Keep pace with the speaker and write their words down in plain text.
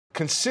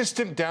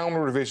Consistent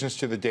downward revisions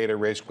to the data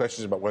raise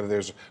questions about whether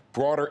there's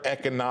broader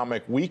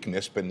economic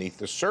weakness beneath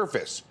the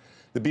surface.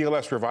 The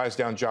BLS revised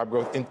down job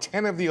growth in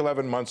 10 of the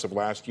 11 months of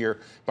last year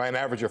by an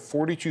average of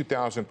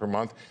 42,000 per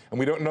month, and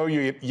we don't know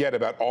yet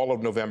about all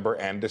of November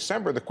and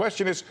December. The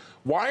question is,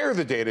 why are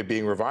the data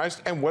being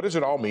revised, and what does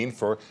it all mean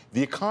for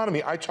the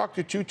economy? I talked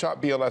to two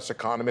top BLS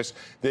economists.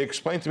 They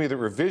explained to me that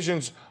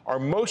revisions are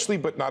mostly,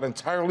 but not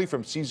entirely,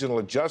 from seasonal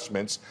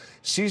adjustments.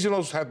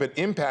 Seasonals have been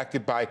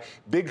impacted by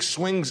big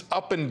swings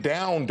up and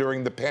down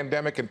during the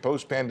pandemic and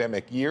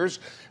post-pandemic years,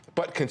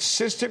 but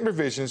consistent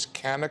revisions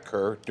can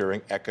occur during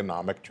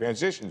economic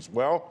transitions.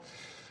 Well,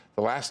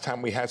 the last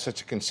time we had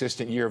such a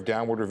consistent year of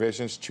downward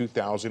revisions,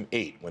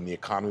 2008, when the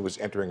economy was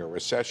entering a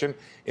recession.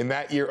 In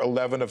that year,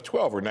 11 of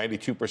 12, or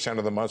 92%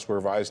 of the months, were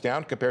revised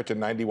down, compared to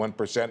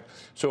 91%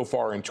 so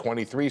far in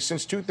 23.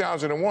 Since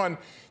 2001,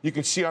 you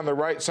can see on the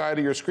right side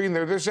of your screen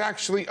there's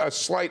actually a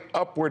slight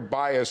upward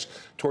bias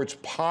towards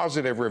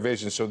positive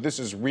revisions. So this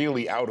is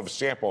really out of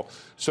sample,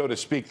 so to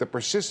speak. The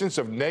persistence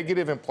of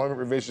negative employment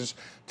revisions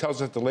tells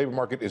us that the labor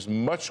market is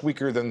much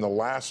weaker than the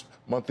last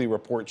monthly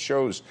report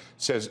shows,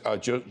 says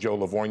Joe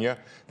Livornia.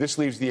 This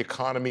leaves the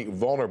economy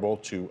vulnerable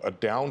to a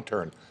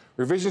downturn.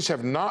 Revisions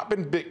have not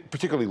been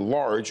particularly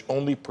large,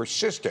 only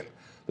persistent.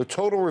 The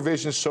total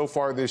revisions so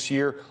far this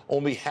year,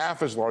 only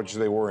half as large as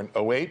they were in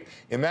 08.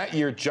 In that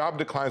year, job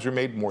declines were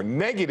made more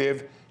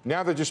negative.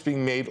 Now they're just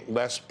being made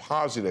less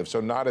positive,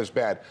 so not as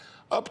bad.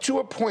 Up to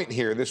a point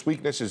here, this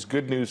weakness is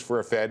good news for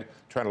a Fed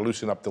trying to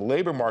loosen up the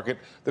labor market.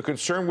 The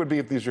concern would be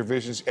if these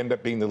revisions end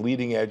up being the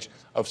leading edge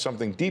of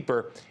something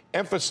deeper.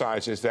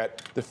 Emphasizes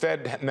that the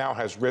Fed now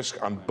has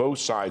risk on both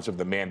sides of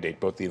the mandate,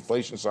 both the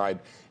inflation side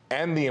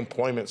and the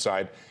employment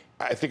side.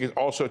 I think it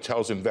also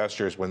tells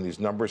investors when these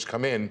numbers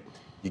come in,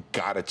 you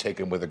got to take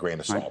them with a grain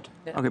of salt.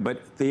 Right. Okay,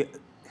 but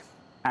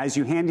as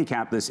you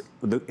handicap this,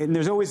 and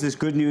there's always this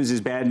good news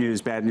is bad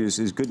news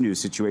is good news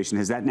situation.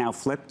 Has that now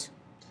flipped?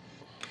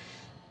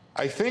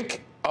 I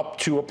think up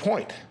to a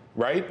point,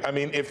 right? I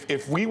mean,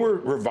 if we were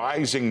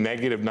revising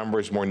negative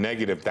numbers more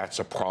negative, that's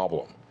a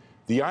problem.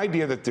 The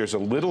idea that there's a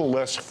little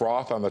less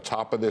froth on the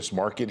top of this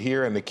market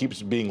here and it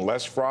keeps being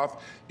less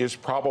froth is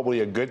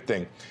probably a good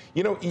thing.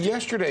 You know,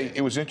 yesterday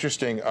it was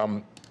interesting.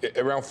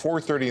 Around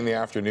 4:30 in the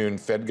afternoon,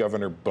 Fed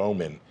Governor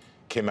Bowman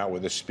came out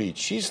with a speech.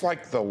 She's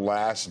like the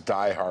last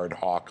diehard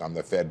hawk on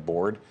the Fed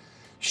board.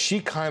 She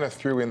kind of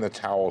threw in the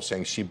towel,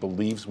 saying she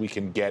believes we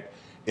can get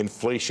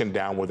inflation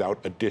down without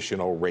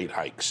additional rate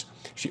hikes.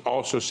 She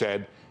also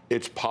said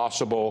it's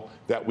possible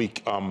that we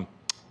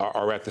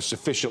are at the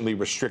sufficiently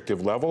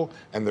restrictive level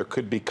and there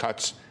could be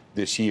cuts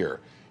this year.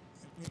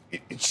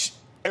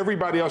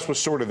 Everybody else was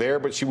sort of there,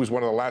 but she was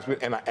one of the last,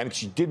 and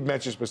she did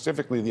mention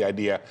specifically the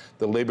idea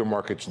the labor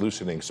market's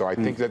loosening. So I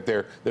think that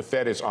the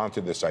Fed is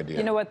onto this idea.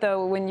 You know what,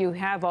 though, when you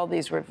have all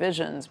these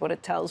revisions, what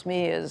it tells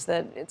me is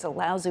that it's a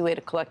lousy way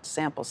to collect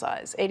sample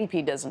size.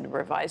 ADP doesn't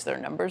revise their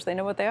numbers. They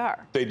know what they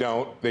are. They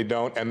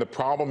don't. And the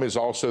problem is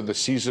also the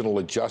seasonal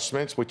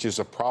adjustments, which is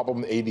a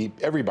problem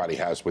everybody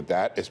has with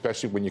that,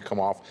 especially when you come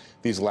off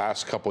these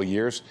last couple of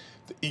years.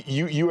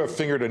 You have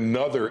fingered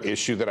another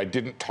issue that I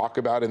didn't talk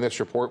about in this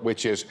report,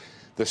 which is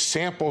the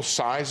sample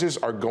sizes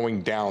are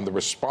going down. The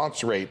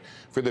response rate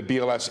for the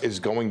BLS is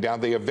going down.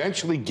 They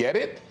eventually get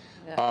it,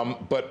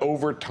 but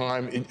over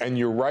time, and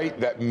you're right,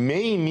 that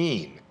may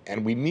mean,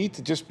 and we need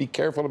to just be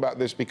careful about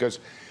this because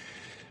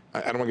I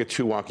don't want to get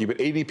too wonky, but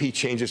ADP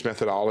changes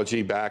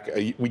methodology back.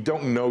 We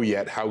don't know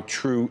yet how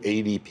true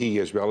ADP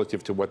is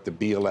relative to what the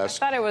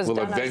BLS will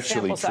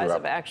eventually sample size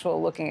of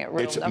actual looking at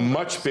real It's numbers.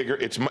 much bigger.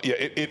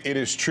 It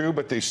is true,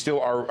 but they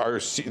still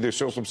there's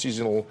still some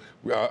seasonal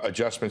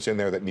adjustments in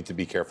there that need to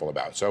be careful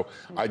about. So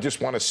I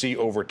just want to see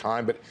over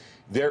time, but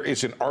there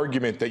is an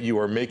argument that you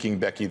are making,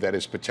 Becky, that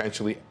is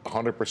potentially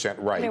 100%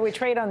 right. I mean, we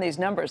trade on these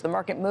numbers. The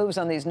market moves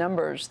on these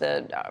numbers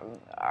that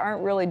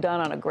aren't really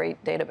done on a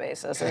great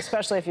database,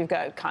 especially if you've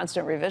got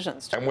constant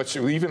revisions. And what's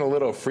even a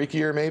little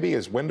freakier, maybe,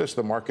 is when does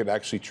the market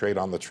actually trade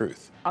on the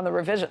truth? On the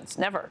revisions,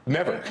 never.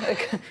 Never.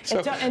 So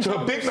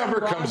a big number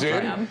comes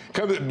in,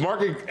 the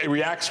market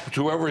reacts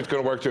to whoever it's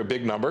going to work to a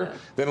big number.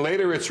 Then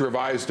later it's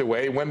revised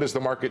away. When does the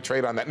market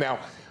trade on that? Now,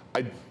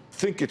 I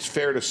think it's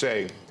fair to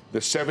say the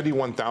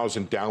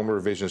 71,000 downward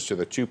revisions to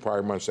the two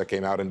prior months that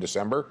came out in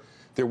December,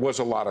 there was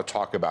a lot of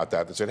talk about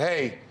that said,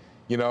 hey,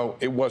 you know,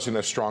 it wasn't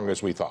as strong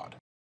as we thought.